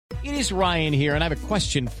It is Ryan here, and I have a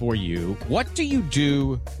question for you. What do you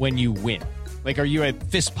do when you win? Like, are you a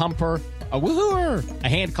fist pumper, a woohooer, a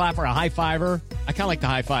hand clapper, a high fiver? I kind of like the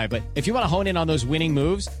high five, but if you want to hone in on those winning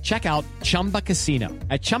moves, check out Chumba Casino.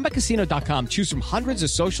 At ChumbaCasino.com, choose from hundreds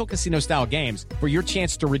of social casino-style games for your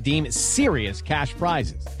chance to redeem serious cash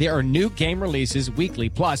prizes. There are new game releases weekly,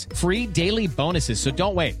 plus free daily bonuses, so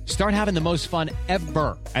don't wait. Start having the most fun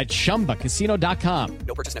ever at ChumbaCasino.com.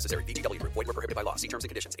 No purchase necessary. VGW Group. Void where prohibited by law. See terms and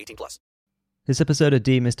conditions. 18+. This episode of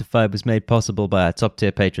Demystified was made possible by our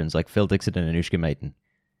top-tier patrons like Phil Dixon and Anushka Maiden.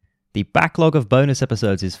 The backlog of bonus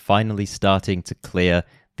episodes is finally starting to clear.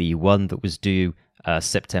 The one that was due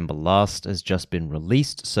September last has just been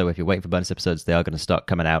released, so if you're waiting for bonus episodes, they are going to start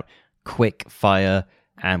coming out quick fire,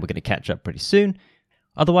 and we're going to catch up pretty soon.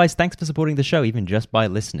 Otherwise, thanks for supporting the show, even just by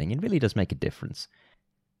listening. It really does make a difference.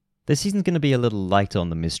 This season's going to be a little lighter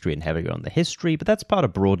on the mystery and heavier on the history, but that's part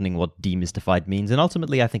of broadening what Demystified means, and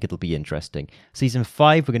ultimately I think it'll be interesting. Season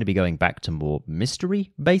 5, we're going to be going back to more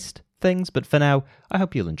mystery-based things, but for now, I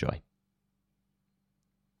hope you'll enjoy.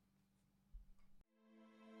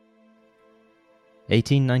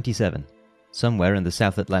 (1897), somewhere in the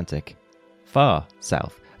South Atlantic. Far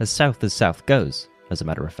south as south goes, as a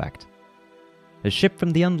matter of fact. A ship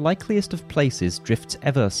from the unlikeliest of places drifts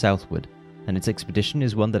ever southward, and its expedition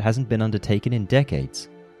is one that hasn't been undertaken in decades.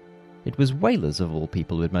 It was whalers of all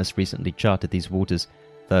people who had most recently charted these waters,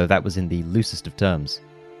 though that was in the loosest of terms.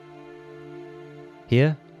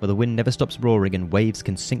 Here, where the wind never stops roaring and waves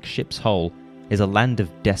can sink ships whole, is a land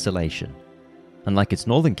of desolation. Unlike its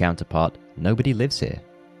northern counterpart, nobody lives here.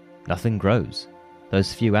 Nothing grows.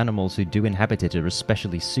 Those few animals who do inhabit it are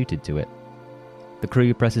especially suited to it. The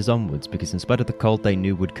crew presses onwards because in spite of the cold they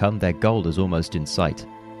knew would come, their goal is almost in sight.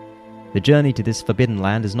 The journey to this forbidden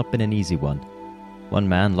land has not been an easy one. One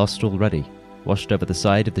man lost already, washed over the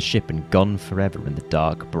side of the ship and gone forever in the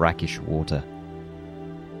dark, brackish water.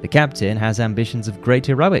 The captain has ambitions of great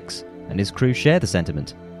heroics, and his crew share the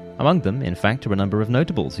sentiment. Among them, in fact, are a number of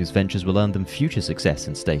notables whose ventures will earn them future success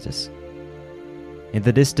and status. In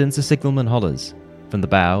the distance, a signalman hollers. From the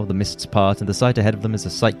bow, the mists part, and the sight ahead of them is a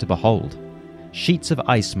sight to behold. Sheets of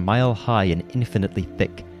ice mile high and infinitely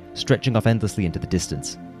thick, stretching off endlessly into the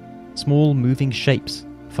distance. Small moving shapes,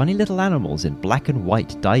 funny little animals in black and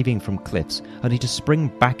white diving from cliffs, only to spring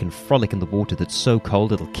back and frolic in the water that's so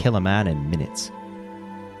cold it'll kill a man in minutes.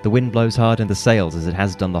 The wind blows hard in the sails as it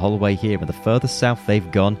has done the whole way here, and the further south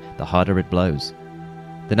they've gone, the harder it blows.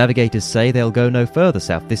 The navigators say they'll go no further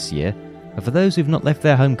south this year, and for those who've not left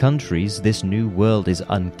their home countries, this new world is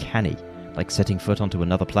uncanny, like setting foot onto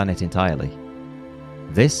another planet entirely.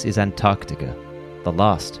 This is Antarctica, the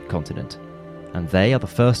last continent, and they are the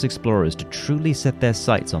first explorers to truly set their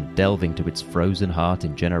sights on delving to its frozen heart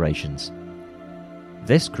in generations.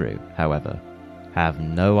 This crew, however, have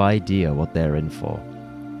no idea what they're in for.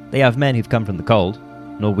 They have men who've come from the cold,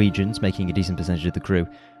 Norwegians making a decent percentage of the crew,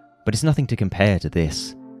 but it's nothing to compare to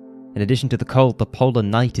this. In addition to the cold, the polar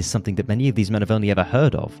night is something that many of these men have only ever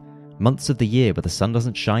heard of. Months of the year where the sun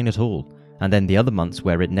doesn't shine at all, and then the other months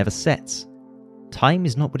where it never sets. Time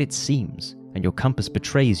is not what it seems, and your compass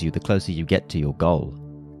betrays you the closer you get to your goal.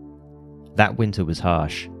 That winter was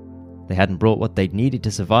harsh. They hadn't brought what they'd needed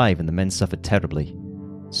to survive, and the men suffered terribly.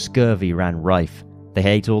 Scurvy ran rife. They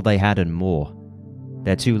ate all they had and more.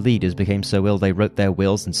 Their two leaders became so ill they wrote their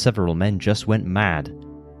wills, and several men just went mad.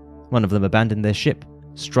 One of them abandoned their ship,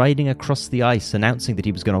 striding across the ice, announcing that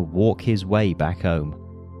he was going to walk his way back home.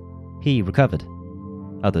 He recovered.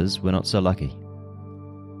 Others were not so lucky.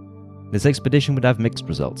 This expedition would have mixed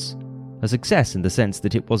results. A success in the sense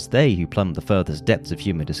that it was they who plumbed the furthest depths of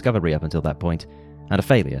human discovery up until that point, and a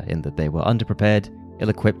failure in that they were underprepared,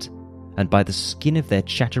 ill-equipped, and by the skin of their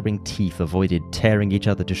chattering teeth avoided tearing each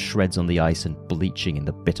other to shreds on the ice and bleaching in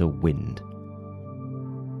the bitter wind.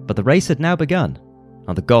 But the race had now begun,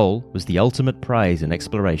 and the goal was the ultimate prize in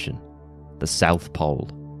exploration, the South Pole.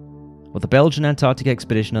 What the Belgian Antarctic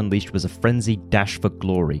expedition unleashed was a frenzied dash for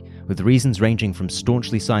glory, with reasons ranging from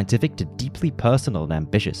staunchly scientific to deeply personal and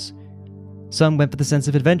ambitious. Some went for the sense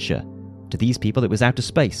of adventure. To these people it was outer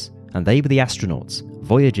space, and they were the astronauts,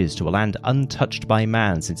 voyages to a land untouched by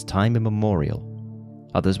man since time immemorial.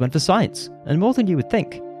 Others went for science, and more than you would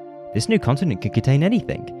think. This new continent could contain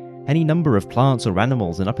anything, any number of plants or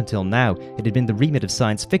animals, and up until now it had been the remit of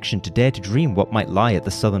science fiction to dare to dream what might lie at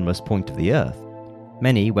the southernmost point of the Earth.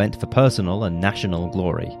 Many went for personal and national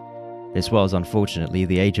glory. This was, unfortunately,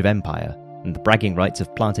 the age of empire, and the bragging rights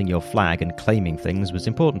of planting your flag and claiming things was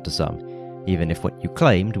important to some, even if what you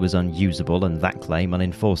claimed was unusable and that claim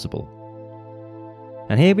unenforceable.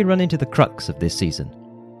 And here we run into the crux of this season.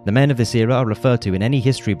 The men of this era are referred to in any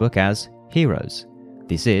history book as heroes,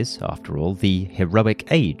 This is, after all, the heroic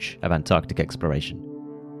age of Antarctic exploration.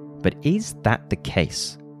 But is that the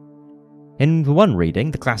case? In the one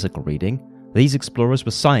reading, the classical reading, these explorers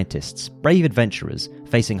were scientists, brave adventurers,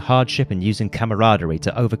 facing hardship and using camaraderie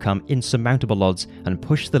to overcome insurmountable odds and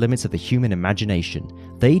push the limits of the human imagination.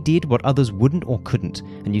 They did what others wouldn't or couldn't,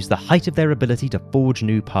 and used the height of their ability to forge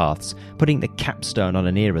new paths, putting the capstone on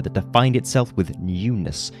an era that defined itself with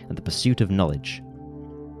newness and the pursuit of knowledge.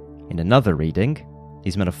 In another reading,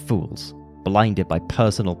 these men are fools, blinded by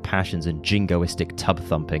personal passions and jingoistic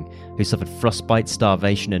tub-thumping, who suffered frostbite,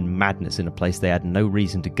 starvation and madness in a place they had no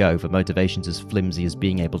reason to go for motivations as flimsy as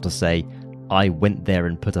being able to say, "I went there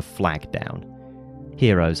and put a flag down."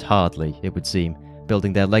 Heroes hardly, it would seem,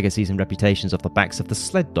 building their legacies and reputations off the backs of the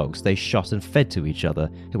sled dogs they shot and fed to each other,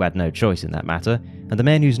 who had no choice in that matter, and the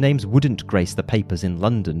men whose names wouldn't grace the papers in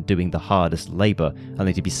London doing the hardest labour,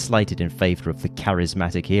 only to be slighted in favour of the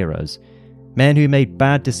charismatic heroes. Men who made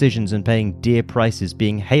bad decisions and paying dear prices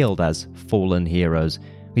being hailed as fallen heroes.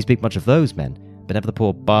 We speak much of those men, but never the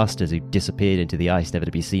poor bastards who disappeared into the ice never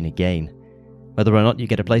to be seen again. Whether or not you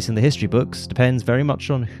get a place in the history books depends very much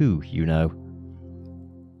on who you know.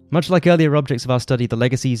 Much like earlier objects of our study, the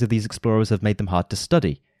legacies of these explorers have made them hard to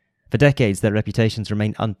study. For decades their reputations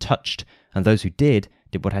remained untouched, and those who did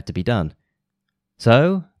what had to be done.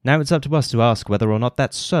 So, now it's up to us to ask whether or not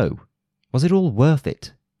that's so. Was it all worth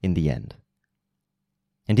it, in the end?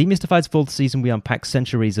 In Demystified's 4th season, we unpack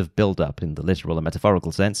centuries of build-up in the literal and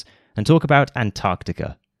metaphorical sense, and talk about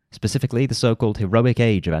Antarctica, specifically the so-called heroic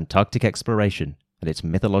age of Antarctic exploration and its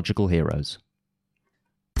mythological heroes.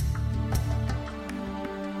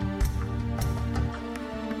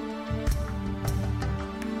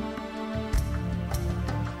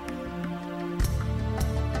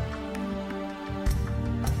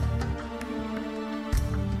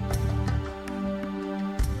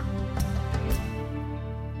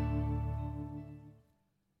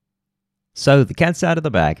 So, the cat's out of the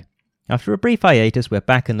bag. After a brief hiatus, we're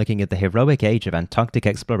back and looking at the heroic age of Antarctic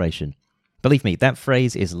exploration. Believe me, that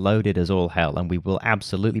phrase is loaded as all hell, and we will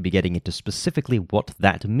absolutely be getting into specifically what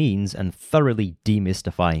that means and thoroughly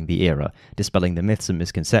demystifying the era, dispelling the myths and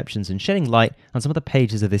misconceptions, and shedding light on some of the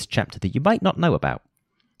pages of this chapter that you might not know about.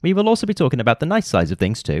 We will also be talking about the nice sides of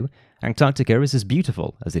things too. Antarctica is as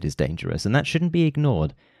beautiful as it is dangerous, and that shouldn't be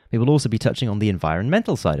ignored. We will also be touching on the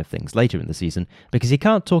environmental side of things later in the season, because you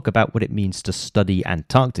can't talk about what it means to study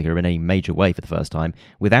Antarctica in any major way for the first time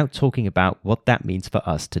without talking about what that means for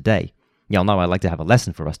us today. Y'all know I like to have a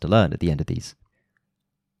lesson for us to learn at the end of these.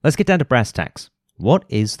 Let's get down to brass tacks. What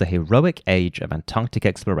is the heroic age of Antarctic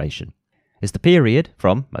exploration? It's the period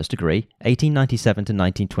from, most agree, 1897 to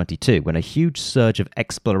 1922, when a huge surge of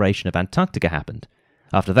exploration of Antarctica happened.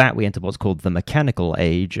 After that, we enter what's called the Mechanical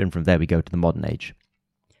Age, and from there we go to the Modern Age.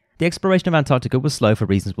 The exploration of Antarctica was slow for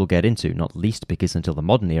reasons we'll get into, not least because until the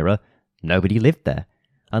modern era, nobody lived there.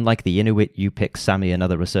 Unlike the Inuit, Yupik, Sami and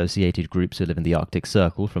other associated groups who live in the Arctic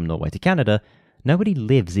Circle from Norway to Canada, nobody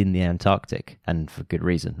lives in the Antarctic, and for good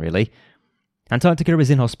reason, really. Antarctica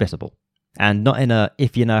is inhospitable, and not in a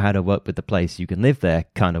if you know how to work with the place you can live there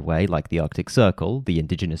kind of way like the Arctic Circle. The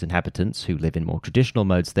indigenous inhabitants who live in more traditional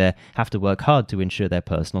modes there have to work hard to ensure their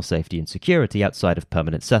personal safety and security outside of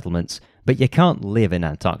permanent settlements, but you can't live in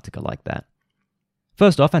Antarctica like that.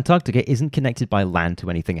 First off, Antarctica isn't connected by land to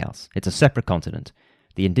anything else. It's a separate continent.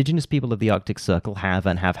 The indigenous people of the Arctic Circle have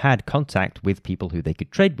and have had contact with people who they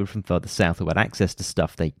could trade with from further south who had access to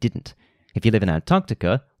stuff they didn't. If you live in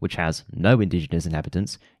Antarctica, which has no indigenous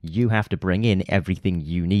inhabitants, you have to bring in everything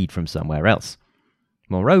you need from somewhere else.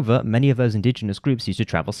 Moreover, many of those indigenous groups used to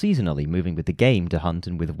travel seasonally, moving with the game to hunt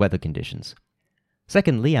and with weather conditions.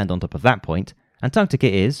 Secondly, and on top of that point, Antarctica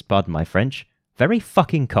is, pardon my French, very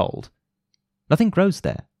fucking cold. Nothing grows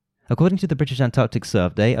there. According to the British Antarctic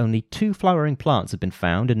Survey, only 2 flowering plants have been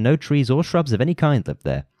found and no trees or shrubs of any kind live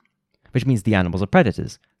there. Which means the animals are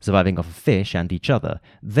predators, surviving off of fish and each other.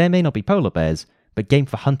 There may not be polar bears, but game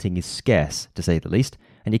for hunting is scarce, to say the least,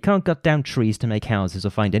 and you can't cut down trees to make houses or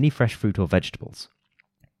find any fresh fruit or vegetables.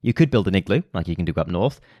 You could build an igloo, like you can do up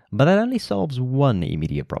north, but that only solves one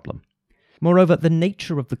immediate problem. Moreover, the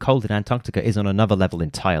nature of the cold in Antarctica is on another level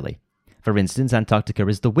entirely. For instance, Antarctica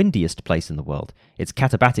is the windiest place in the world. Its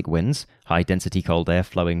katabatic winds, high-density cold air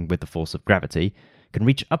flowing with the force of gravity, can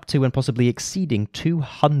reach up to and possibly exceeding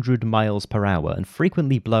 200 miles per hour and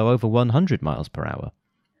frequently blow over 100 miles per hour.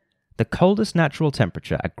 The coldest natural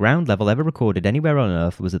temperature at ground level ever recorded anywhere on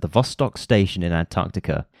Earth was at the Vostok Station in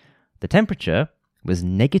Antarctica. The temperature was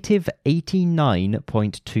negative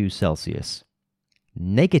 89.2 Celsius.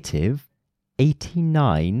 Negative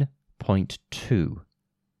 89.2.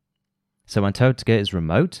 So Antarctica is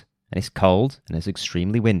remote and it's cold, and it's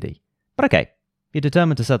extremely windy. But okay, you're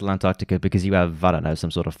determined to settle Antarctica because you have, I don't know,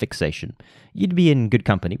 some sort of fixation. You'd be in good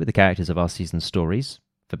company with the characters of our season's stories,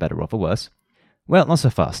 for better or for worse. Well, not so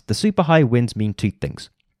fast. The super high winds mean two things.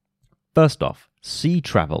 First off, sea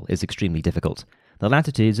travel is extremely difficult. The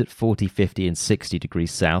latitudes at 40, 50, and 60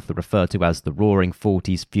 degrees south are referred to as the roaring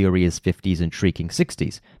 40s, furious 50s, and shrieking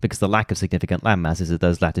 60s, because the lack of significant land masses at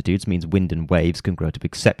those latitudes means wind and waves can grow to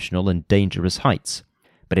exceptional and dangerous heights.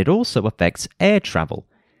 But it also affects air travel.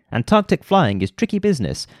 Antarctic flying is tricky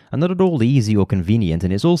business, and not at all easy or convenient,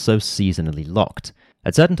 and is also seasonally locked.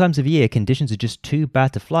 At certain times of year, conditions are just too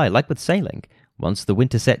bad to fly, like with sailing. Once the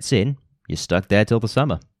winter sets in, you're stuck there till the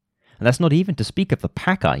summer. And that's not even to speak of the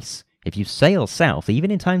pack ice. If you sail south, even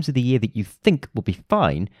in times of the year that you think will be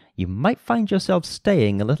fine, you might find yourself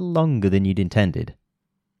staying a little longer than you'd intended.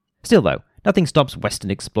 Still though, nothing stops Western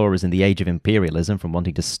explorers in the age of imperialism from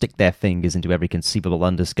wanting to stick their fingers into every conceivable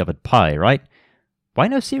undiscovered pie, right? Why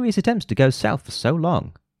no serious attempts to go south for so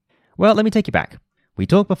long? Well, let me take you back. We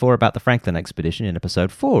talked before about the Franklin expedition in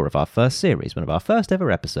episode 4 of our first series, one of our first ever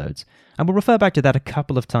episodes, and we'll refer back to that a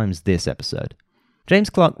couple of times this episode.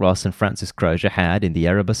 James Clark Ross and Francis Crozier had, in the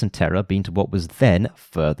Erebus and Terror, been to what was then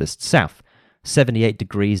furthest south, 78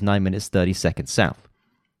 degrees 9 minutes 30 seconds south.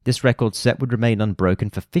 This record set would remain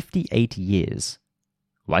unbroken for 58 years.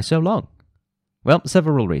 Why so long? Well,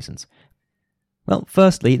 several reasons. Well,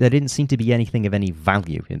 firstly, there didn't seem to be anything of any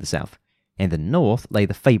value in the south. In the north lay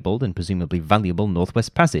the fabled and presumably valuable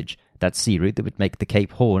Northwest Passage, that sea route that would make the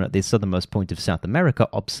Cape Horn at the southernmost point of South America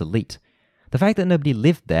obsolete. The fact that nobody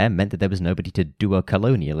lived there meant that there was nobody to do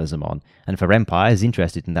colonialism on, and for empires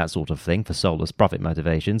interested in that sort of thing for soulless profit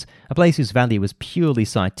motivations, a place whose value was purely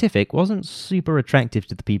scientific wasn't super attractive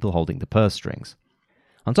to the people holding the purse strings.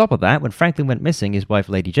 On top of that, when Franklin went missing, his wife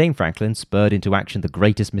Lady Jane Franklin spurred into action the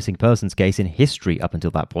greatest missing persons case in history up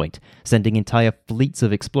until that point, sending entire fleets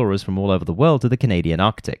of explorers from all over the world to the Canadian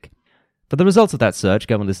Arctic. For the results of that search,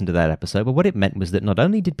 go and listen to that episode, but what it meant was that not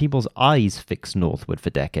only did people's eyes fix northward for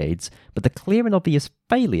decades, but the clear and obvious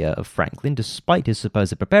failure of Franklin, despite his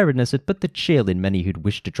supposed preparedness, had put the chill in many who'd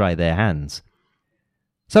wished to try their hands.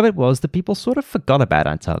 So it was that people sort of forgot about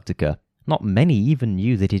Antarctica. Not many even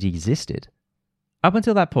knew that it existed. Up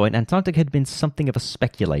until that point, Antarctica had been something of a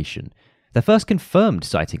speculation. The first confirmed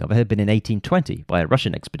sighting of it had been in 1820 by a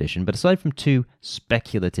Russian expedition, but aside from two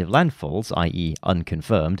speculative landfalls, i.e.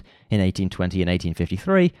 unconfirmed, in 1820 and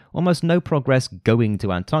 1853, almost no progress going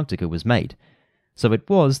to Antarctica was made. So it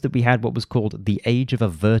was that we had what was called the Age of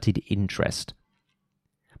Averted Interest.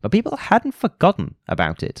 But people hadn't forgotten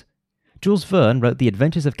about it. Jules Verne wrote The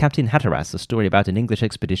Adventures of Captain Hatteras, a story about an English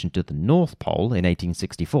expedition to the North Pole in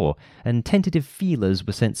 1864, and tentative feelers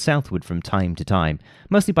were sent southward from time to time,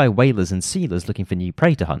 mostly by whalers and sealers looking for new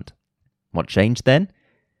prey to hunt. What changed then?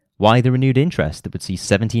 Why the renewed interest that would see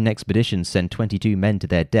 17 expeditions send 22 men to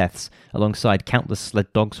their deaths, alongside countless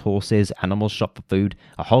sled dogs, horses, animals shot for food,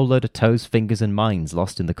 a whole load of toes, fingers and minds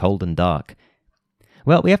lost in the cold and dark?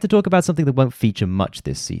 Well, we have to talk about something that won't feature much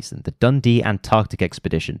this season, the Dundee Antarctic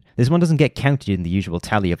Expedition. This one doesn't get counted in the usual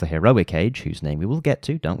tally of the heroic age, whose name we will get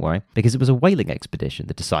to, don't worry, because it was a whaling expedition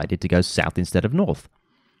that decided to go south instead of north.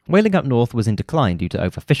 Whaling up north was in decline due to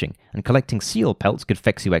overfishing, and collecting seal pelts could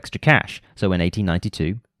fetch you extra cash, so in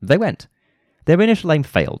 1892, they went. Their initial aim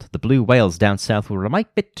failed. The blue whales down south were a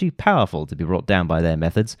mite bit too powerful to be brought down by their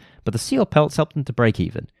methods, but the seal pelts helped them to break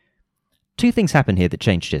even. Two things happened here that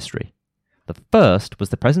changed history. The first was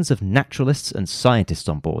the presence of naturalists and scientists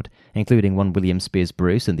on board, including one William Spears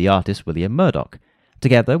Bruce and the artist William Murdoch.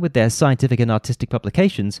 Together with their scientific and artistic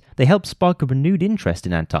publications, they helped spark a renewed interest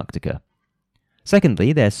in Antarctica.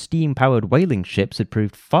 Secondly, their steam-powered whaling ships had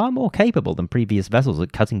proved far more capable than previous vessels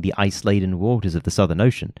at cutting the ice-laden waters of the Southern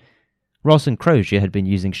Ocean. Ross and Crozier had been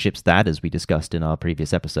using ships that, as we discussed in our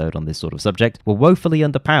previous episode on this sort of subject, were woefully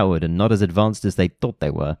underpowered and not as advanced as they thought they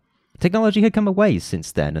were. Technology had come a ways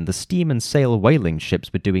since then, and the steam and sail whaling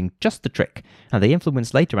ships were doing just the trick, and they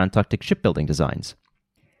influenced later Antarctic shipbuilding designs.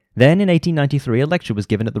 Then, in 1893, a lecture was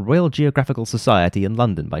given at the Royal Geographical Society in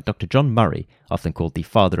London by Dr. John Murray, often called the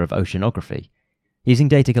father of oceanography. Using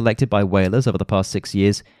data collected by whalers over the past 6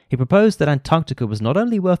 years, he proposed that Antarctica was not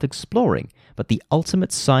only worth exploring, but the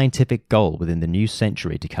ultimate scientific goal within the new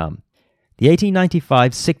century to come. The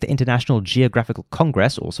 1895 6th International Geographical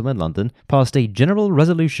Congress, also in London, passed a general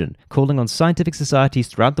resolution calling on scientific societies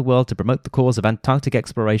throughout the world to promote the cause of Antarctic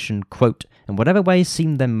exploration, quote, in whatever way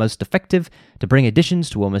seemed them most effective, to bring additions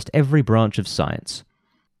to almost every branch of science.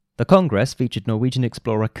 The Congress featured Norwegian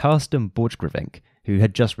explorer Karsten Borchgrevink, who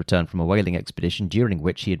had just returned from a whaling expedition during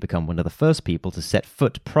which he had become one of the first people to set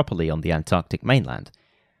foot properly on the Antarctic mainland.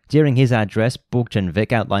 During his address,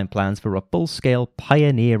 Borchgrevink outlined plans for a full-scale,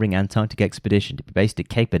 pioneering Antarctic expedition to be based at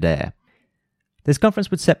Cape Adare. This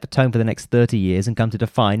conference would set the tone for the next 30 years and come to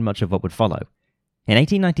define much of what would follow. In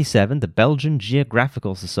 1897, the Belgian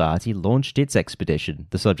Geographical Society launched its expedition,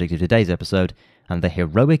 the subject of today's episode, and the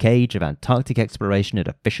heroic age of Antarctic exploration had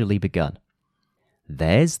officially begun.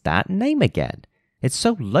 There's that name again. It's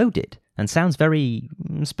so loaded and sounds very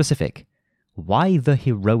specific. Why the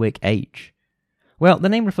heroic age? Well, the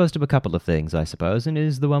name refers to a couple of things, I suppose, and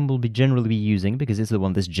is the one we'll generally be using because it's the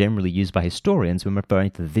one that's generally used by historians when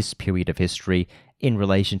referring to this period of history in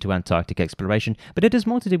relation to Antarctic exploration, but it has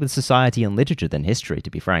more to do with society and literature than history,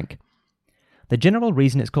 to be frank. The general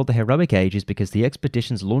reason it's called the heroic age is because the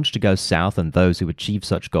expeditions launched to go south and those who achieved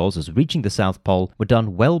such goals as reaching the South Pole were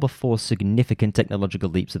done well before significant technological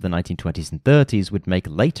leaps of the 1920s and 30s would make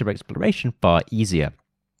later exploration far easier.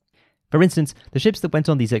 For instance, the ships that went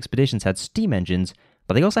on these expeditions had steam engines,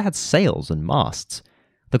 but they also had sails and masts.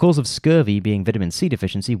 The cause of scurvy being vitamin C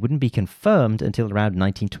deficiency wouldn't be confirmed until around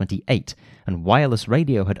 1928, and wireless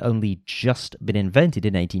radio had only just been invented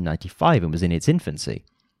in 1895 and was in its infancy.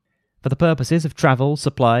 For the purposes of travel,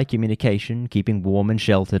 supply, communication, keeping warm and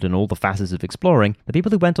sheltered, and all the facets of exploring, the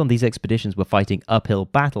people who went on these expeditions were fighting uphill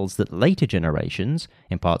battles that later generations,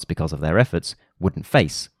 in parts because of their efforts, wouldn't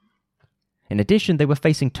face. In addition, they were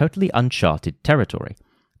facing totally uncharted territory.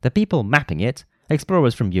 The people mapping it,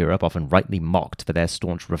 explorers from Europe, often rightly mocked for their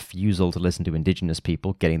staunch refusal to listen to indigenous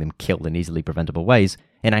people, getting them killed in easily preventable ways.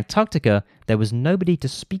 In Antarctica, there was nobody to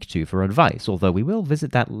speak to for advice, although we will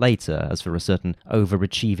visit that later, as for a certain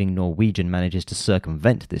overachieving Norwegian manages to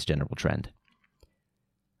circumvent this general trend.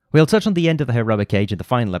 We'll touch on the end of the heroic age in the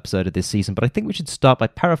final episode of this season, but I think we should start by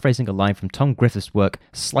paraphrasing a line from Tom Griffith's work,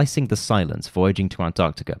 Slicing the Silence, Voyaging to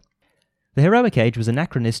Antarctica. The heroic age was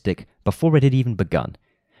anachronistic before it had even begun.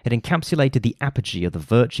 It encapsulated the apogee of the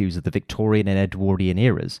virtues of the Victorian and Edwardian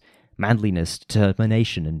eras, manliness,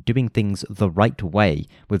 determination, and doing things the right way,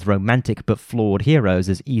 with romantic but flawed heroes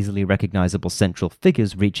as easily recognizable central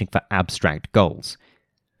figures reaching for abstract goals.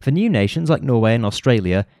 For new nations like Norway and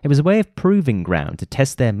Australia, it was a way of proving ground to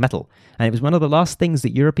test their mettle, and it was one of the last things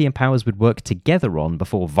that European powers would work together on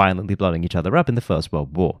before violently blowing each other up in the First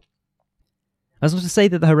World War. As not to say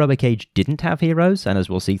that the heroic age didn't have heroes, and as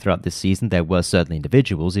we'll see throughout this season, there were certainly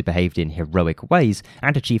individuals who behaved in heroic ways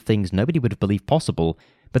and achieved things nobody would have believed possible,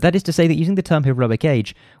 but that is to say that using the term heroic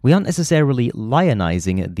age, we aren't necessarily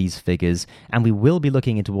lionizing these figures, and we will be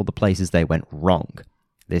looking into all the places they went wrong.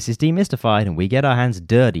 This is demystified, and we get our hands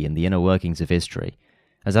dirty in the inner workings of history.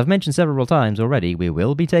 As I've mentioned several times already, we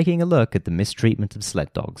will be taking a look at the mistreatment of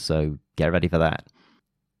sled dogs, so get ready for that.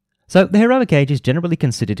 So, the heroic age is generally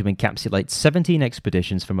considered to encapsulate 17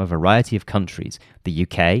 expeditions from a variety of countries: the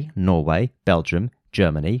UK, Norway, Belgium,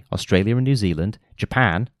 Germany, Australia and New Zealand,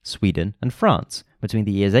 Japan, Sweden and France, between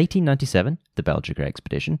the years 1897, the Belgica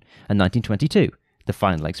expedition, and 1922, the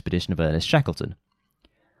final expedition of Ernest Shackleton.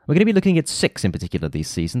 We're going to be looking at 6 in particular this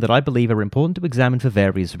season that I believe are important to examine for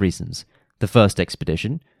various reasons. The first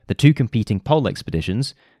expedition, the 2 competing pole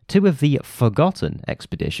expeditions, 2 of the forgotten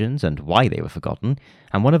expeditions and why they were forgotten,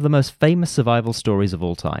 and one of the most famous survival stories of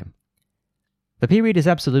all time. The period is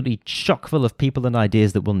absolutely chock full of people and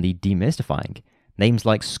ideas that will need demystifying. Names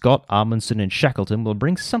like Scott, Amundsen and Shackleton will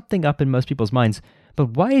bring something up in most people's minds,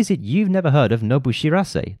 but why is it you've never heard of Nobu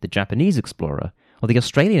Shirase, the Japanese explorer, or the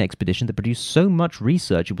Australian expedition that produced so much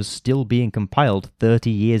research it was still being compiled 30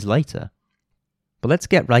 years later? But let's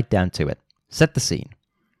get right down to it. Set the scene.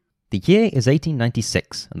 The year is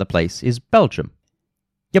 1896, and the place is Belgium.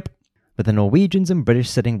 Yep, with the Norwegians and British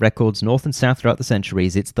setting records north and south throughout the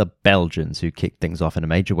centuries, it's the Belgians who kicked things off in a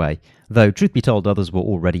major way, though truth be told others were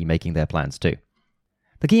already making their plans too.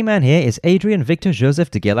 The key man here is Adrien Victor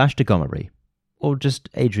Joseph de Gerlache de Gomery, or just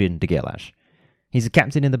Adrien de Gerlache. He's a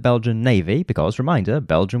captain in the Belgian Navy because, reminder,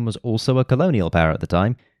 Belgium was also a colonial power at the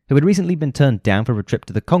time, who had recently been turned down for a trip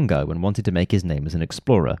to the Congo and wanted to make his name as an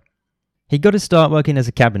explorer. He got his start working as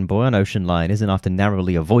a cabin boy on ocean liners and after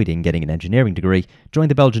narrowly avoiding getting an engineering degree, joined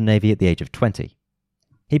the Belgian Navy at the age of 20.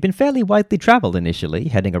 He'd been fairly widely travelled initially,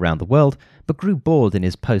 heading around the world, but grew bored in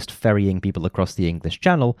his post ferrying people across the English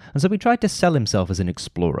Channel, and so he tried to sell himself as an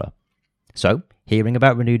explorer. So, hearing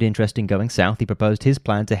about renewed interest in going south, he proposed his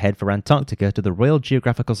plan to head for Antarctica to the Royal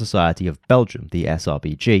Geographical Society of Belgium, the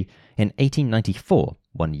SRBG, in 1894,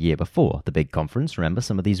 1 year before the big conference. Remember,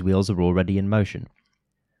 some of these wheels are already in motion.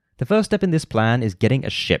 The first step in this plan is getting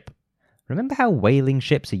a ship. Remember how whaling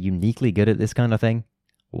ships are uniquely good at this kind of thing?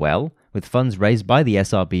 Well, with funds raised by the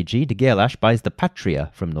SRBG, de Gerlache buys the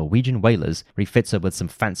Patria from Norwegian whalers, refits her with some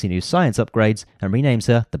fancy new science upgrades, and renames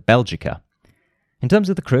her the Belgica. In terms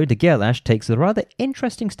of the crew, de Gerlache takes the rather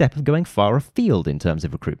interesting step of going far afield in terms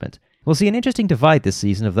of recruitment. We'll see an interesting divide this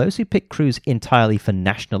season of those who pick crews entirely for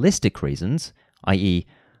nationalistic reasons, i.e.,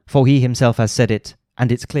 for he himself has said it,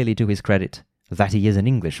 and it's clearly to his credit, that he is an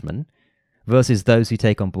Englishman, versus those who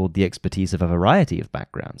take on board the expertise of a variety of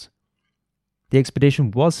backgrounds. The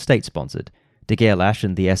expedition was state-sponsored. De Gerlache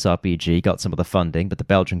and the SRPG got some of the funding, but the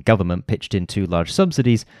Belgian government pitched in 2 large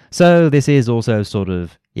subsidies, so this is also sort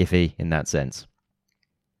of iffy in that sense.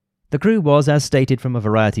 The crew was, as stated, from a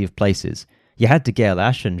variety of places. You had de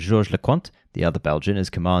Gerlache and Georges Lecointe, the other Belgian, as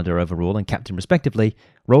commander overall and captain respectively,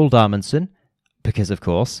 Roald Amundsen, because of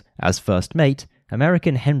course, as first mate,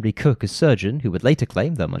 American Henry Cook as surgeon, who would later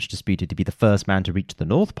claim, though much disputed, to be the first man to reach the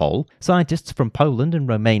North Pole, scientists from Poland and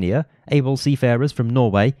Romania, able seafarers from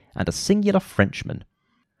Norway, and a singular Frenchman.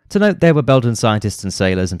 To note, there were Belgian scientists and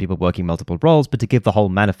sailors and people working multiple roles, but to give the whole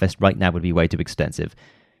manifest right now would be way too extensive.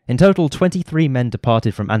 In total, 23 men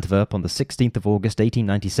departed from Antwerp on the 16th of August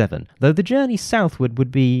 1897, though the journey southward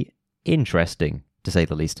would be interesting, to say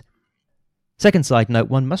the least. Second side note,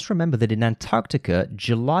 one must remember that in Antarctica,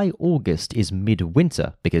 July-August is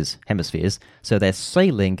midwinter, because hemispheres, so they're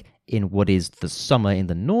sailing in what is the summer in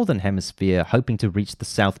the northern hemisphere, hoping to reach the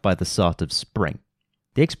south by the start of spring.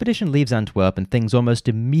 The expedition leaves Antwerp and things almost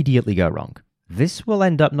immediately go wrong. This will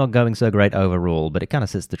end up not going so great overall, but it kind of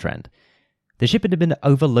sets the trend. The ship had been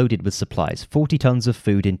overloaded with supplies, 40 tons of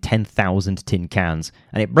food in 10,000 tin cans,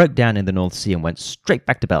 and it broke down in the North Sea and went straight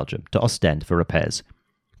back to Belgium, to Ostend, for repairs.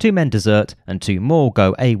 2 men desert, and 2 more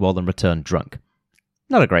go AWOL and return drunk.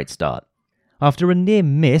 Not a great start. After a near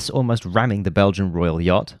miss, almost ramming the Belgian Royal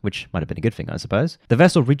Yacht, which might have been a good thing, I suppose, the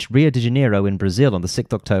vessel reached Rio de Janeiro in Brazil on the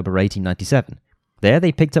 6th October 1897. There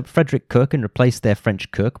they picked up Frederick Cook and replaced their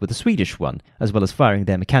French cook with a Swedish one, as well as firing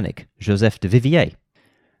their mechanic, Joseph de Vivier.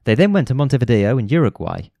 They then went to Montevideo in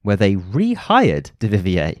Uruguay, where they rehired de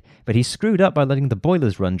Vivier, but he screwed up by letting the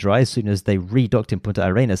boilers run dry. As soon as they redocked in Punta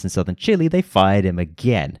Arenas in southern Chile, they fired him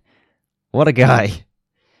again. What a guy!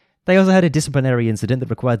 They also had a disciplinary incident that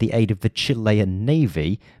required the aid of the Chilean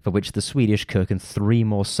Navy, for which the Swedish cook and 3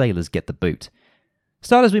 more sailors get the boot.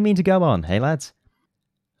 Start as we mean to go on, hey lads?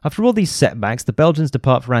 After all these setbacks, the Belgians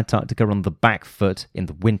depart for Antarctica on the back foot in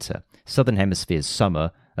the winter, southern hemisphere's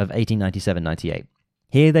summer, of 1897-98.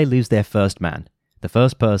 Here they lose their first man, the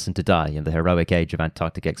first person to die in the heroic age of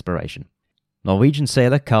Antarctic exploration. Norwegian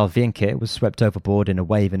sailor Carl Vienke was swept overboard in a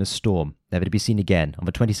wave in a storm, never to be seen again, on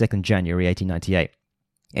the 22nd January 1898.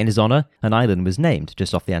 In his honour, an island was named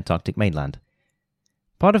just off the Antarctic mainland.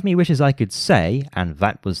 Part of me wishes I could say, and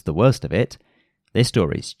that was the worst of it, this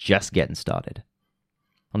story's just getting started.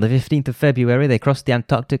 On the 15th of February, they crossed the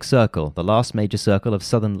Antarctic Circle, the last major circle of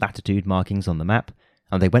southern latitude markings on the map,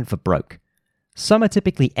 and they went for broke. Summer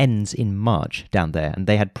typically ends in March down there, and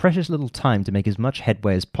they had precious little time to make as much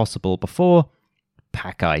headway as possible before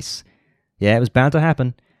pack ice. Yeah, it was bound to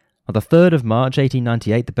happen. On the 3rd of March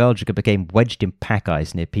 1898, the Belgica became wedged in pack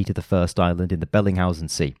ice near Peter I Island in the Bellingshausen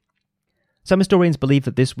Sea. Some historians believe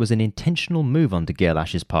that this was an intentional move on de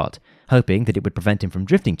Gerlache's part, hoping that it would prevent him from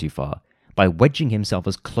drifting too far. By wedging himself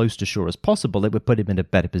as close to shore as possible, it would put him in a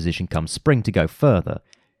better position come spring to go further.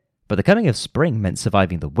 But the coming of spring meant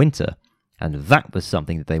surviving the winter, and that was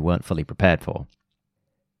something that they weren't fully prepared for.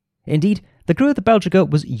 Indeed, the crew of the Belgica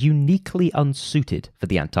was uniquely unsuited for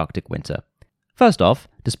the Antarctic winter. First off,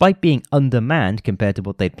 despite being undermanned compared to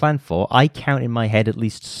what they'd planned for, I count in my head at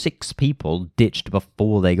least 6 people ditched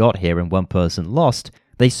before they got here and 1 person lost.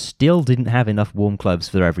 They still didn't have enough warm clothes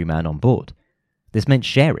for every man on board. This meant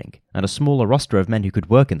sharing, and a smaller roster of men who could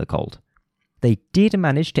work in the cold. They did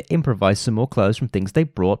manage to improvise some more clothes from things they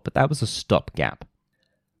brought, but that was a stopgap.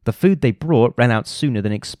 The food they brought ran out sooner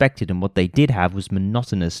than expected, and what they did have was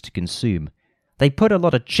monotonous to consume. They put a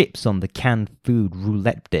lot of chips on the canned food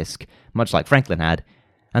roulette disc, much like Franklin had,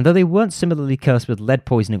 and though they weren't similarly cursed with lead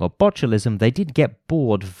poisoning or botulism, they did get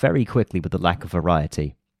bored very quickly with the lack of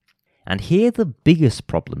variety. And here the biggest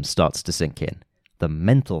problem starts to sink in, the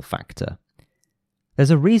mental factor. There's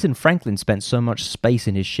a reason Franklin spent so much space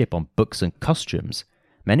in his ship on books and costumes.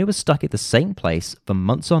 Men who were stuck at the same place for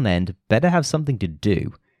months on end better have something to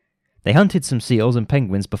do. They hunted some seals and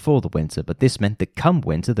penguins before the winter, but this meant that come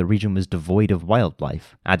winter the region was devoid of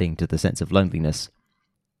wildlife, adding to the sense of loneliness.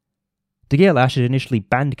 De Gerlache had initially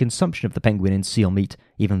banned consumption of the penguin and seal meat,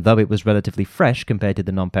 even though it was relatively fresh compared to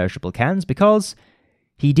the non-perishable cans, because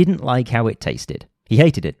he didn't like how it tasted. He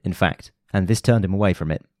hated it, in fact, and this turned him away from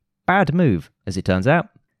it. Bad move, as it turns out.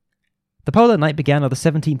 The polar night began on the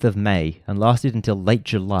 17th of May and lasted until late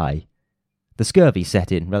July. The scurvy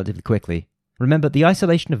set in relatively quickly, Remember, the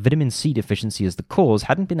isolation of vitamin C deficiency as the cause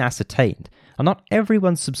hadn't been ascertained, and not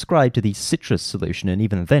everyone subscribed to the citrus solution, and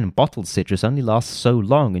even then bottled citrus only lasts so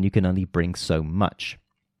long and you can only bring so much.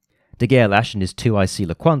 De Gerlache and his two IC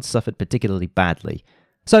LeCointe suffered particularly badly.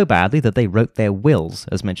 So badly that they wrote their wills,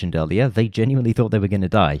 as mentioned earlier. They genuinely thought they were going to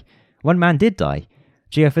die. One man did die.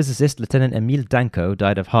 Geophysicist Lieutenant Emile Danco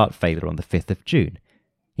died of heart failure on the 5th of June.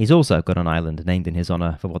 He's also got an island named in his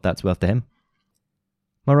honour, for what that's worth to him.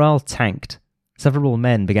 Morale tanked. Several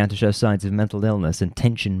men began to show signs of mental illness, and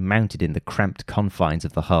tension mounted in the cramped confines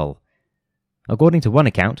of the hull. According to one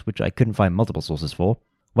account, which I couldn't find multiple sources for,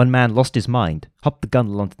 one man lost his mind, hopped the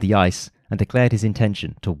gunwale onto the ice, and declared his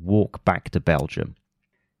intention to walk back to Belgium.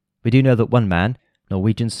 We do know that one man,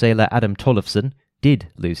 Norwegian sailor Adam Tollefsen, did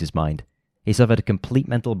lose his mind. He suffered a complete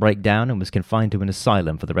mental breakdown and was confined to an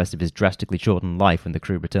asylum for the rest of his drastically shortened life when the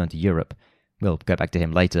crew returned to Europe. We'll go back to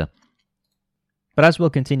him later. But as we'll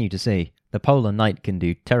continue to see, the polar night can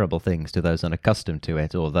do terrible things to those unaccustomed to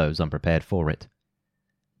it or those unprepared for it.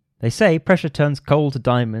 They say pressure turns coal to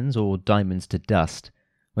diamonds or diamonds to dust.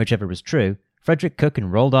 Whichever is true, Frederick Cook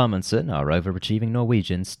and Roald Amundsen, our overachieving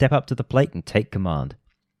Norwegians, step up to the plate and take command.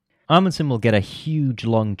 Amundsen will get a huge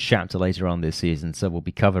long chapter later on this season, so we'll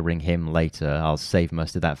be covering him later. I'll save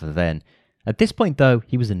most of that for then. At this point, though,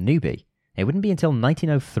 he was a newbie. It wouldn't be until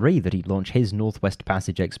 1903 that he'd launch his Northwest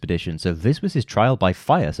Passage expedition, so this was his trial by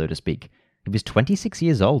fire, so to speak. He was 26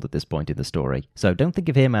 years old at this point in the story, so don't think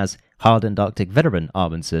of him as hardened Arctic veteran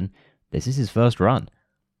Amundsen. This is his first run.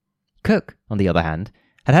 Cook, on the other hand,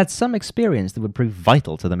 had had some experience that would prove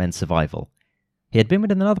vital to the men's survival. He had been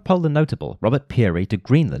with another polar notable, Robert Peary, to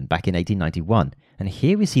Greenland back in 1891, and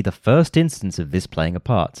here we see the first instance of this playing a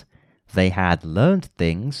part. They had learned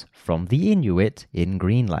things from the Inuit in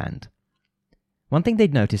Greenland. One thing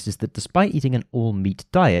they'd noticed is that despite eating an all-meat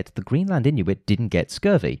diet, the Greenland Inuit didn't get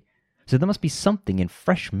scurvy, so there must be something in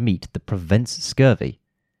fresh meat that prevents scurvy.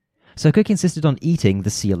 So Cook insisted on eating the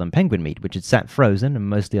seal and penguin meat, which had sat frozen and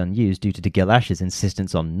mostly unused due to de Gerlache's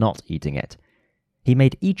insistence on not eating it. He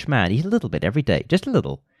made each man eat a little bit every day, just a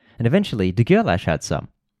little, and eventually de Gerlache had some.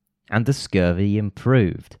 And the scurvy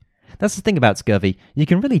improved. That's the thing about scurvy, you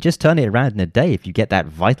can really just turn it around in a day if you get that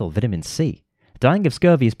vital vitamin C. Dying of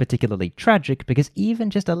scurvy is particularly tragic because even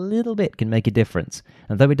just a little bit can make a difference,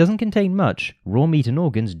 and though it doesn't contain much, raw meat and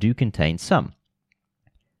organs do contain some.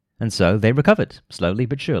 And so they recovered, slowly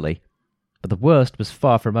but surely. But the worst was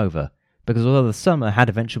far from over, because although the summer had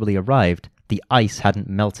eventually arrived, the ice hadn't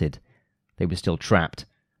melted. They were still trapped,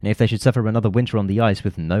 and if they should suffer another winter on the ice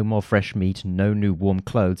with no more fresh meat, no new warm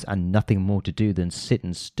clothes, and nothing more to do than sit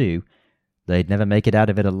and stew, they'd never make it out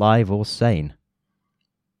of it alive or sane.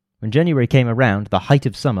 When January came around, the height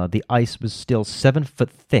of summer, the ice was still 7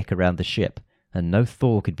 foot thick around the ship, and no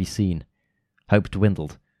thaw could be seen. Hope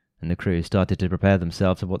dwindled, and the crew started to prepare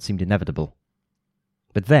themselves for what seemed inevitable.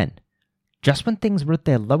 But then, just when things were at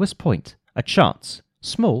their lowest point, a chance,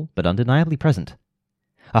 small but undeniably present.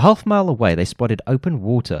 A half-mile away they spotted open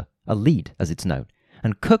water, a lead as it's known,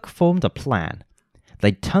 and Cook formed a plan.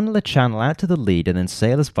 They'd tunnel a channel out to the lead and then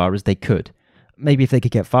sail as far as they could. Maybe if they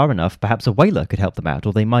could get far enough, perhaps a whaler could help them out,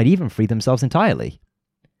 or they might even free themselves entirely.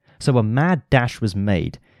 So a mad dash was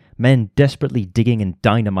made, men desperately digging and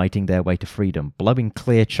dynamiting their way to freedom, blowing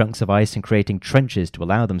clear chunks of ice and creating trenches to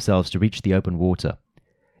allow themselves to reach the open water.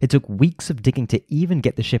 It took weeks of digging to even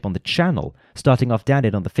get the ship on the channel, starting off down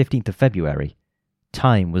it on the 15th of February.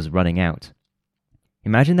 Time was running out.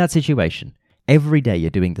 Imagine that situation. Every day you're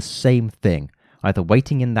doing the same thing, either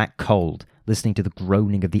waiting in that cold, listening to the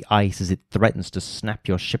groaning of the ice as it threatens to snap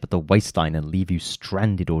your ship at the waistline and leave you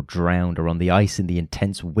stranded or drowned, or on the ice in the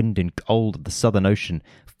intense wind and cold of the Southern Ocean,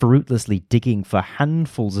 fruitlessly digging for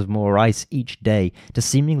handfuls of more ice each day to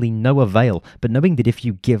seemingly no avail, but knowing that if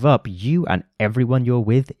you give up, you and everyone you're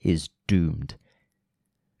with is doomed.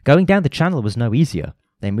 Going down the channel was no easier.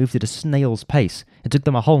 They moved at a snail's pace. It took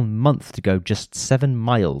them a whole month to go just 7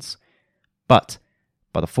 miles. But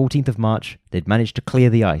by the 14th of March, they'd managed to clear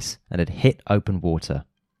the ice and had hit open water.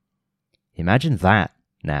 Imagine that,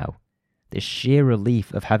 now. The sheer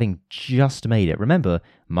relief of having just made it. Remember,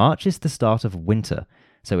 March is the start of winter,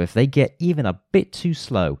 so if they get even a bit too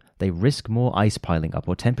slow, they risk more ice piling up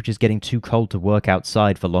or temperatures getting too cold to work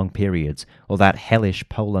outside for long periods, or that hellish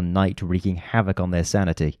polar night wreaking havoc on their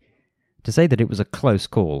sanity. To say that it was a close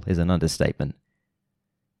call is an understatement.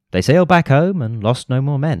 They sailed back home and lost no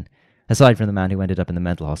more men, aside from the man who ended up in the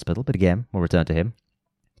mental hospital, but again, we'll return to him.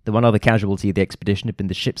 The one other casualty of the expedition had been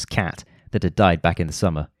the ship's cat that had died back in the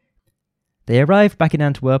summer. They arrived back in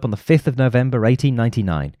Antwerp on the 5th of November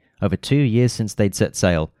 1899, over 2 years since they'd set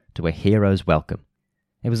sail, to a hero's welcome.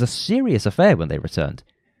 It was a serious affair when they returned.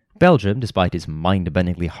 Belgium, despite its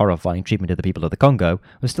mind-bendingly horrifying treatment of the people of the Congo,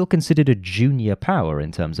 was still considered a junior power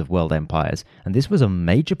in terms of world empires, and this was a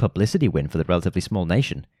major publicity win for the relatively small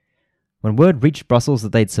nation. When word reached Brussels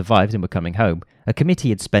that they'd survived and were coming home, a committee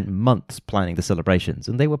had spent months planning the celebrations,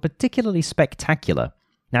 and they were particularly spectacular.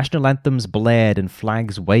 National anthems blared and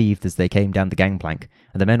flags waved as they came down the gangplank,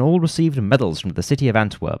 and the men all received medals from the city of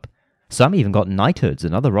Antwerp. Some even got knighthoods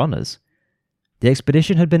and other honours. The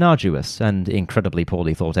expedition had been arduous and incredibly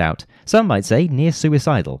poorly thought out. Some might say near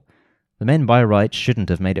suicidal. The men by rights shouldn't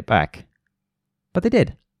have made it back. But they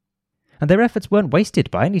did. And their efforts weren't wasted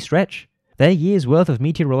by any stretch. Their year's worth of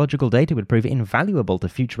meteorological data would prove invaluable to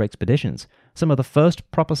future expeditions, some of the first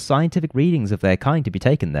proper scientific readings of their kind to be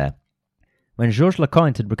taken there. When Georges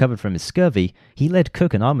Lecointe had recovered from his scurvy, he led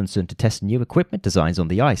Cook and Amundsen to test new equipment designs on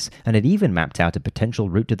the ice, and had even mapped out a potential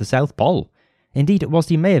route to the South Pole. Indeed, whilst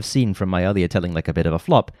you may have seen from my earlier telling like a bit of a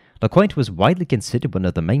flop, Lecointe was widely considered one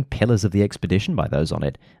of the main pillars of the expedition by those on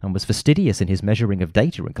it, and was fastidious in his measuring of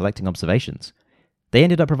data and collecting observations. They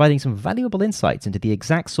ended up providing some valuable insights into the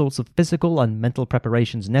exact sorts of physical and mental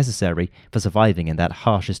preparations necessary for surviving in that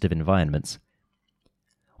harshest of environments.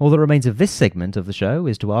 All that remains of this segment of the show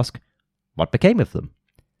is to ask, what became of them?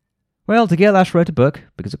 Well, de Gerlache wrote a book,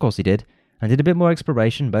 because of course he did, and did a bit more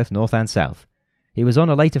exploration both north and south. He was on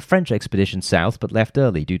a later French expedition south, but left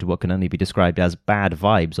early due to what can only be described as bad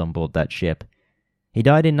vibes on board that ship. He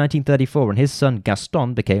died in 1934, and his son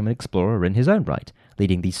Gaston became an explorer in his own right,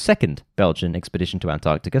 leading the second Belgian expedition to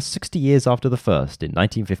Antarctica 60 years after the first, in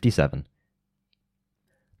 1957.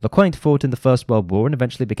 Lecointe fought in the First World War and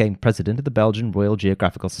eventually became president of the Belgian Royal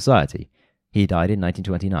Geographical Society. He died in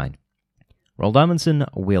 1929. Roald Amundsen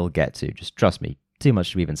we'll get to, just trust me, too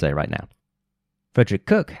much to even say right now. Frederick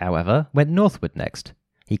Cook, however, went northward next.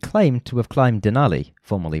 He claimed to have climbed Denali,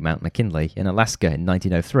 formerly Mount McKinley, in Alaska in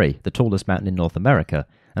 1903, the tallest mountain in North America,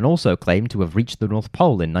 and also claimed to have reached the North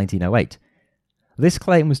Pole in 1908. This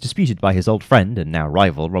claim was disputed by his old friend and now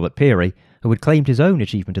rival Robert Peary, who had claimed his own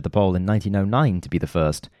achievement at the pole in 1909 to be the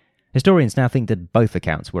first. Historians now think that both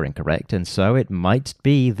accounts were incorrect, and so it might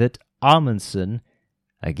be that Amundsen,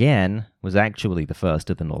 again, was actually the first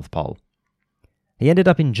at the North Pole. He ended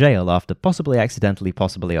up in jail after possibly accidentally,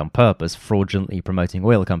 possibly on purpose, fraudulently promoting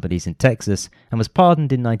oil companies in Texas, and was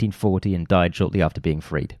pardoned in 1940 and died shortly after being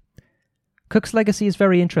freed. Cook's legacy is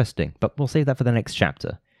very interesting, but we'll save that for the next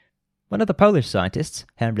chapter. One of the Polish scientists,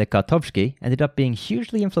 Henryk Kartowski, ended up being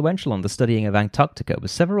hugely influential on the studying of Antarctica,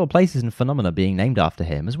 with several places and phenomena being named after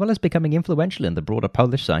him, as well as becoming influential in the broader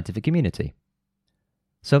Polish scientific community.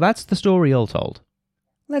 So that's the story all told.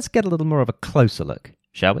 Let's get a little more of a closer look,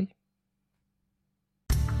 shall we?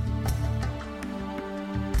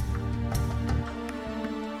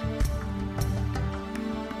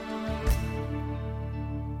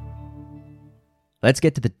 Let's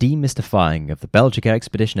get to the demystifying of the Belgica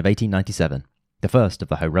expedition of 1897, the first of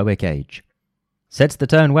the heroic age. Sets the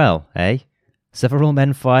tone well, eh? Several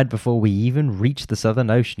men fired before we even reached the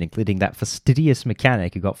Southern Ocean, including that fastidious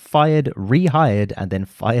mechanic who got fired, rehired, and then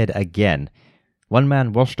fired again. One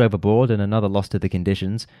man washed overboard and another lost to the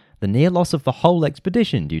conditions, the near loss of the whole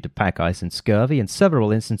expedition due to pack ice and scurvy, and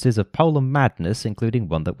several instances of polar madness, including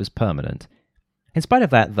one that was permanent. In spite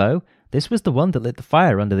of that, though, this was the one that lit the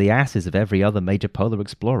fire under the asses of every other major polar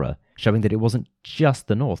explorer, showing that it wasn't just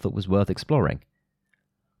the North that was worth exploring.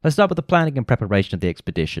 Let's start with the planning and preparation of the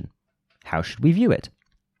expedition. How should we view it?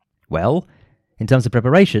 Well, in terms of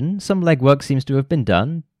preparation, some legwork seems to have been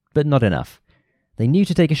done, but not enough. They knew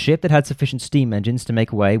to take a ship that had sufficient steam engines to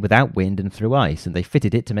make way without wind and through ice, and they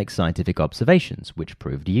fitted it to make scientific observations, which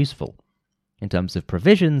proved useful. In terms of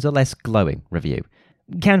provisions, a less glowing review.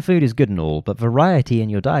 Canned food is good and all, but variety in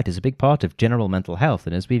your diet is a big part of general mental health,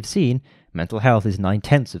 and as we've seen, mental health is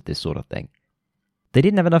 9/10 of this sort of thing. They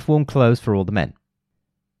didn't have enough warm clothes for all the men.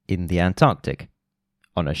 In the Antarctic.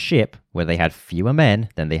 On a ship where they had fewer men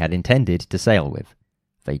than they had intended to sail with.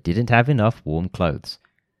 They didn't have enough warm clothes.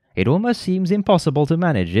 It almost seems impossible to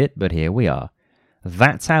manage it, but here we are.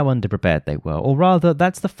 That's how underprepared they were, or rather,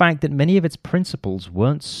 that's the fact that many of its principals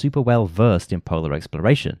weren't super well versed in polar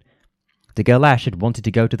exploration. De Gerlache had wanted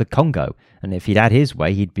to go to the Congo, and if he'd had his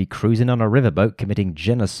way, he'd be cruising on a riverboat committing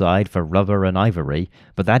genocide for rubber and ivory,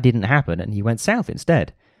 but that didn't happen, and he went south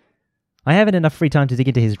instead. I haven't enough free time to dig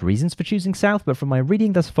into his reasons for choosing south, but from my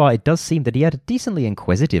reading thus far, it does seem that he had a decently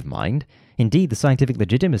inquisitive mind. Indeed, the scientific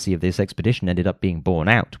legitimacy of this expedition ended up being borne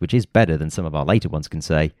out, which is better than some of our later ones can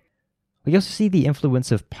say. We also see the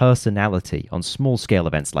influence of personality on small-scale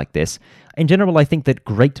events like this. In general, I think that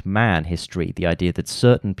great man history, the idea that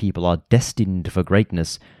certain people are destined for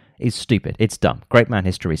greatness, is stupid. It's dumb. Great man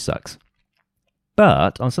history sucks.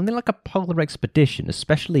 But on something like a polar expedition,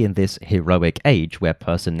 especially in this heroic age where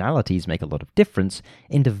personalities make a lot of difference,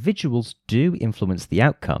 individuals do influence the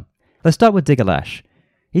outcome. Let's start with Digalash.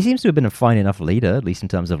 He seems to have been a fine enough leader, at least in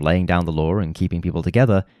terms of laying down the law and keeping people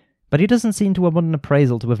together, but he doesn't seem to have won an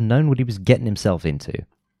appraisal to have known what he was getting himself into.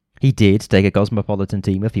 He did take a cosmopolitan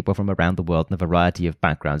team of people from around the world and a variety of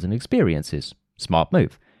backgrounds and experiences. Smart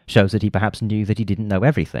move. Shows that he perhaps knew that he didn't know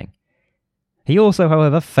everything. He also,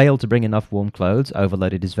 however, failed to bring enough warm clothes,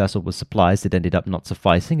 overloaded his vessel with supplies that ended up not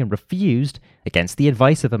sufficing, and refused, against the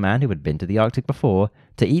advice of a man who had been to the Arctic before,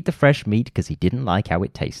 to eat the fresh meat because he didn't like how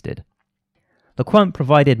it tasted. LeQuant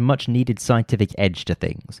provided much-needed scientific edge to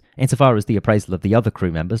things, insofar as the appraisal of the other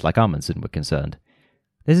crew members, like Amundsen, were concerned.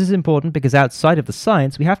 This is important because outside of the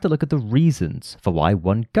science, we have to look at the reasons for why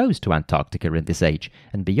one goes to Antarctica in this age,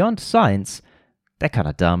 and beyond science, they're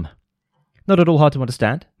kinda dumb. Not at all hard to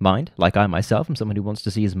understand. Mind, like I myself am someone who wants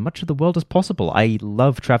to see as much of the world as possible. I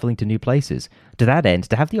love travelling to new places. To that end,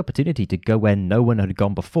 to have the opportunity to go where no one had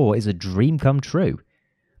gone before is a dream come true.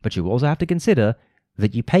 But you also have to consider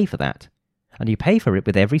that you pay for that. And you pay for it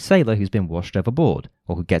with every sailor who's been washed overboard,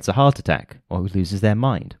 or who gets a heart attack, or who loses their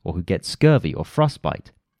mind, or who gets scurvy or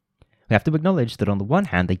frostbite. We have to acknowledge that on the one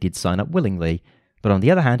hand they did sign up willingly, but on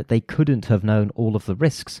the other hand they couldn't have known all of the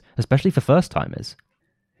risks, especially for first-timers.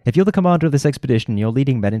 If you're the commander of this expedition and you're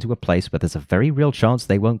leading men into a place where there's a very real chance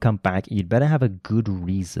they won't come back, you'd better have a good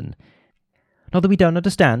reason. Not that we don't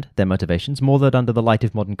understand their motivations, more that under the light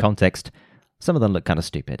of modern context, some of them look kind of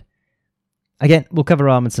stupid. Again, we'll cover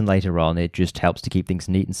Amundsen later on, it just helps to keep things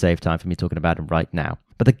neat and save time for me talking about him right now.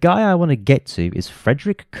 But the guy I want to get to is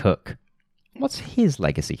Frederick Cook. What's his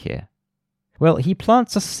legacy here? Well, he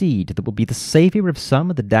plants a seed that will be the saviour of some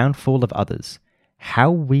and the downfall of others. How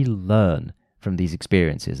we learn from these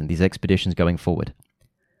experiences and these expeditions going forward.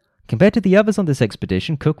 Compared to the others on this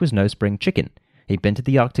expedition, Cook was no spring chicken. He'd been to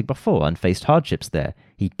the Arctic before and faced hardships there.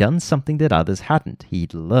 He'd done something that others hadn't.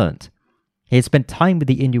 He'd learnt. He had spent time with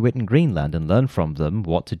the Inuit in Greenland and learned from them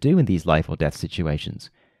what to do in these life or death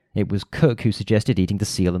situations. It was Cook who suggested eating the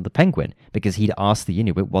seal and the penguin, because he'd asked the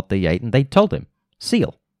Inuit what they ate and they'd told him.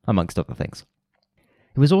 Seal, amongst other things.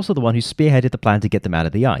 He was also the one who spearheaded the plan to get them out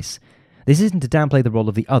of the ice. This isn't to downplay the role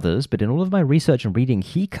of the others, but in all of my research and reading,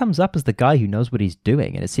 he comes up as the guy who knows what he's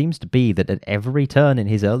doing, and it seems to be that at every turn in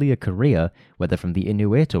his earlier career, whether from the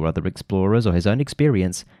Inuit or other explorers or his own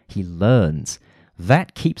experience, he learns.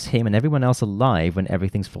 That keeps him and everyone else alive when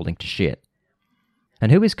everything's falling to shit.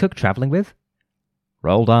 And who is Cook travelling with?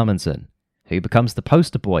 Roald Amundsen, who becomes the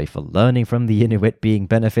poster boy for learning from the Inuit being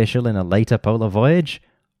beneficial in a later polar voyage?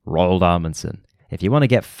 Roald Amundsen. If you want to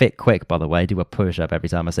get fit quick, by the way, do a push-up every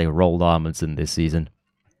time I say Roald Amundsen this season.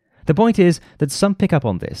 The point is that some pick up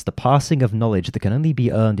on this, the passing of knowledge that can only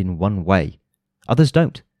be earned in one way. Others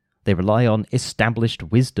don't. They rely on established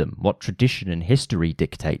wisdom, what tradition and history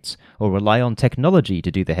dictates, or rely on technology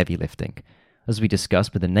to do the heavy lifting. As we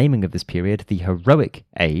discussed with the naming of this period, the heroic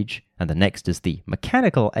age, and the next is the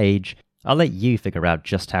mechanical age, I'll let you figure out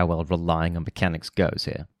just how well relying on mechanics goes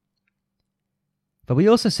here. But we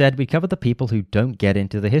also said we'd cover the people who don't get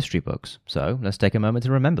into the history books, so let's take a moment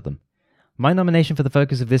to remember them. My nomination for the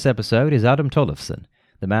focus of this episode is Adam Tollefsen,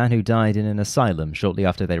 the man who died in an asylum shortly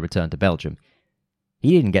after they returned to Belgium.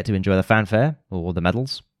 He didn't get to enjoy the fanfare, or the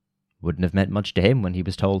medals. Wouldn't have meant much to him when he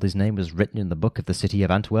was told his name was written in the book of the city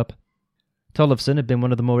of Antwerp. Tollefsen had been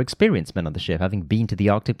one of the more experienced men on the ship, having been to the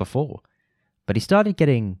Arctic before. But he started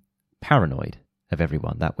getting paranoid of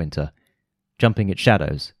everyone that winter, jumping at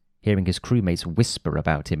shadows, hearing his crewmates whisper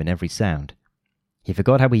about him in every sound. He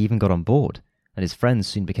forgot how he even got on board, and his friends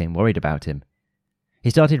soon became worried about him.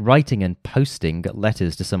 He started writing and posting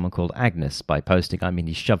letters to someone called Agnes. By posting, I mean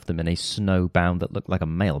he shoved them in a snowbound that looked like a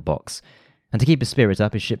mailbox. And to keep his spirit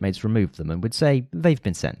up, his shipmates removed them and would say they've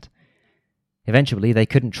been sent. Eventually, they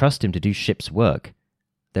couldn't trust him to do ship's work.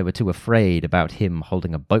 They were too afraid about him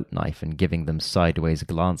holding a boat knife and giving them sideways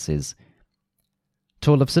glances.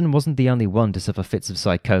 Tollefsen wasn't the only one to suffer fits of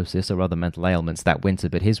psychosis or other mental ailments that winter,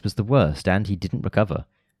 but his was the worst, and he didn't recover.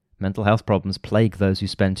 Mental health problems plague those who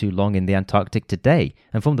spend too long in the Antarctic today,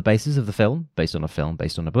 and form the basis of the film, based on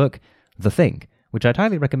a book, The Thing, which I'd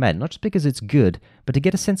highly recommend, not just because it's good, but to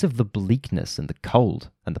get a sense of the bleakness and the cold,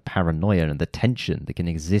 and the paranoia and the tension that can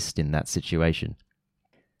exist in that situation.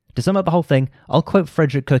 To sum up the whole thing, I'll quote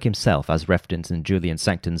Frederick Cook himself as referenced in Julian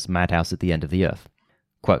Sancton's Madhouse at the End of the Earth.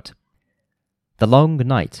 Quote, "The long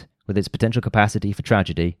night, with its potential capacity for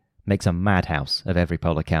tragedy, makes a madhouse of every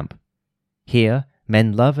polar camp. Here,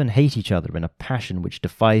 men love and hate each other in a passion which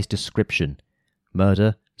defies description.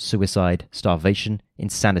 Murder, suicide, starvation,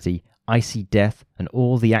 insanity, icy death, and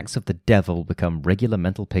all the acts of the devil become regular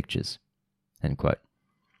mental pictures. End quote.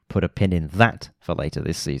 Put a pin in that for later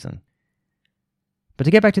this season. But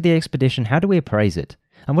to get back to the expedition, how do we appraise it?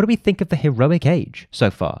 And what do we think of the heroic age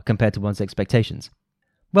so far compared to one's expectations?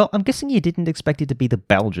 Well, I'm guessing you didn't expect it to be the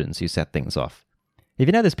Belgians who set things off. If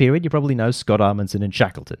you know this period, you probably know Scott Amundsen and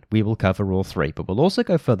Shackleton. We will cover all three, but we'll also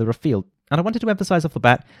go further afield. And I wanted to emphasize off the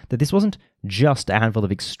bat that this wasn't just a handful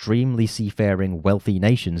of extremely seafaring, wealthy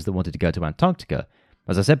nations that wanted to go to Antarctica.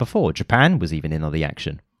 As I said before, Japan was even in on the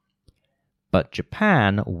action. But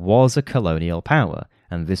Japan was a colonial power,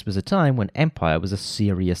 and this was a time when empire was a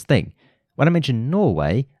serious thing. When I mention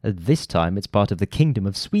Norway, at this time it's part of the Kingdom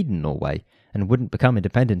of Sweden-Norway, and wouldn't become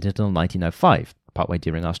independent until 1905, partway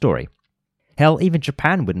during our story. Hell, even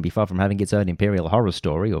Japan wouldn't be far from having its own imperial horror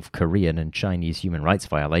story of Korean and Chinese human rights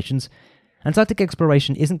violations. Antarctic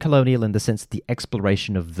exploration isn't colonial in the sense that the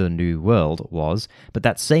exploration of the New World was, but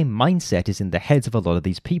that same mindset is in the heads of a lot of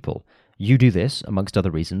these people. You do this, amongst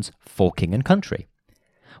other reasons, for king and country.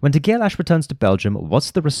 When de Gerlache returns to Belgium,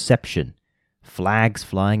 what's the reception? Flags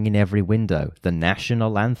flying in every window, the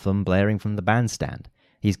national anthem blaring from the bandstand.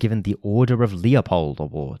 He's given the Order of Leopold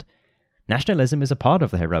award. Nationalism is a part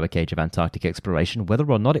of the heroic age of Antarctic exploration, whether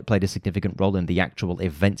or not it played a significant role in the actual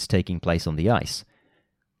events taking place on the ice.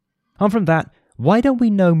 On from that, why don't we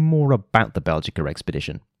know more about the Belgica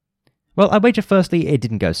expedition? Well, I wager firstly it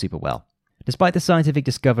didn't go super well. Despite the scientific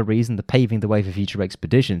discoveries and the paving the way for future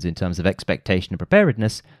expeditions in terms of expectation and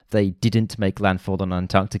preparedness, they didn't make landfall on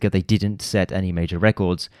Antarctica, they didn't set any major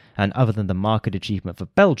records, and other than the marked achievement for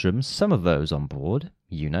Belgium, some of those on board,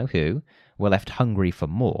 you know who, were left hungry for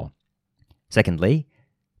more. Secondly,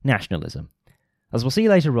 nationalism. As we'll see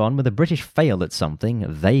later on, when the British fail at something,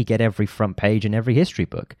 they get every front page in every history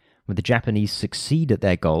book. When the Japanese succeed at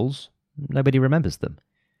their goals, nobody remembers them.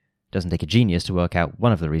 Doesn't take a genius to work out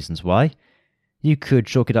one of the reasons why. You could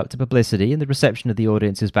chalk it up to publicity and the reception of the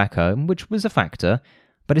audiences back home, which was a factor,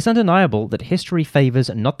 but it's undeniable that history favours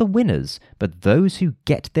not the winners, but those who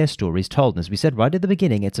get their stories told. And as we said right at the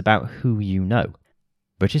beginning, it's about who you know.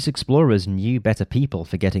 British explorers knew better people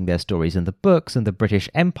for getting their stories in the books, and the British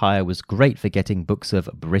Empire was great for getting books of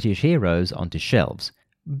British heroes onto shelves.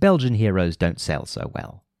 Belgian heroes don't sell so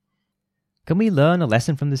well. Can we learn a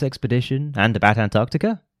lesson from this expedition, and about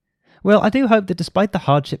Antarctica? Well, I do hope that despite the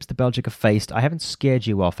hardships the Belgica faced, I haven't scared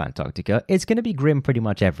you off Antarctica. It's going to be grim pretty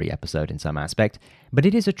much every episode in some aspect, but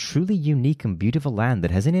it is a truly unique and beautiful land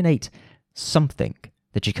that has an innate something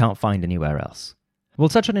that you can't find anywhere else. We'll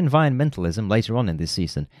touch on environmentalism later on in this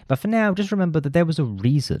season, but for now, just remember that there was a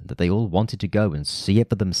reason that they all wanted to go and see it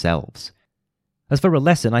for themselves. As for a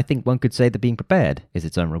lesson, I think one could say that being prepared is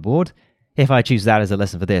its own reward. If I choose that as a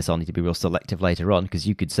lesson for this, I'll need to be real selective later on, because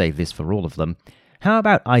you could save this for all of them. How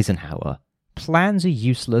about Eisenhower? Plans are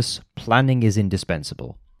useless, planning is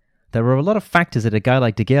indispensable. There were a lot of factors that a guy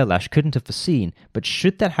like de Gerlache couldn't have foreseen, but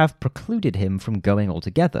should that have precluded him from going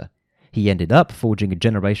altogether? He ended up forging a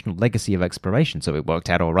generational legacy of exploration, so it worked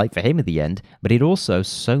out alright for him in the end, but it also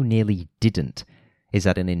so nearly didn't. Is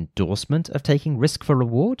that an endorsement of taking risk for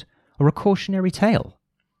reward, or a cautionary tale?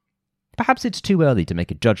 Perhaps it's too early to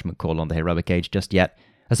make a judgment call on the heroic age just yet,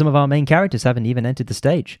 as some of our main characters haven't even entered the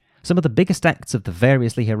stage. Some of the biggest acts of the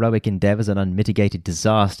variously heroic endeavours and unmitigated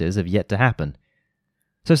disasters have yet to happen.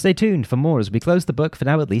 So stay tuned for more as we close the book, for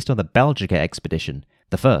now at least, on the Belgica expedition,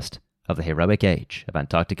 the first of the heroic age of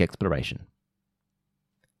Antarctic exploration.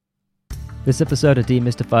 This episode of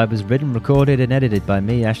Demystified was written, recorded, and edited by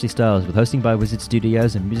me, Ashley Styles, with hosting by Wizard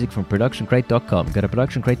Studios and music from ProductionCrate.com. Go to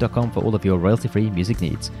ProductionCrate.com for all of your royalty-free music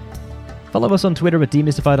needs. Follow us on Twitter at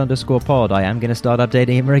demystified_pod. I am going to start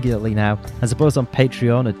updating him regularly now. And support us on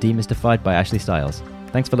Patreon at Demystified by Ashley Styles.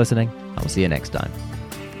 Thanks for listening. I will see you next time.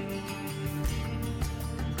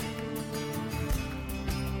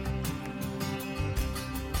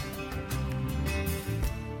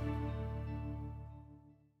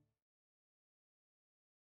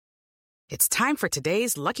 It's time for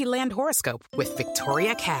today's Lucky Land horoscope with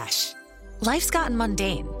Victoria Cash. Life's gotten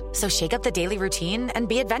mundane, so shake up the daily routine and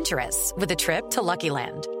be adventurous with a trip to Lucky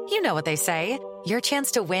Land. You know what they say, your chance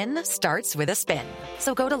to win starts with a spin.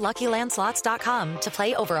 So go to LuckyLandSlots.com to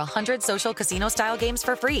play over 100 social casino-style games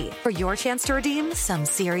for free for your chance to redeem some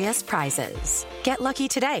serious prizes. Get lucky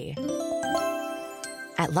today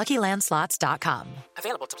at LuckyLandSlots.com.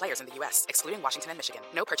 Available to players in the U.S., excluding Washington and Michigan.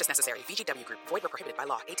 No purchase necessary. VGW Group. Void where prohibited by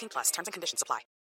law. 18+. Terms and conditions apply.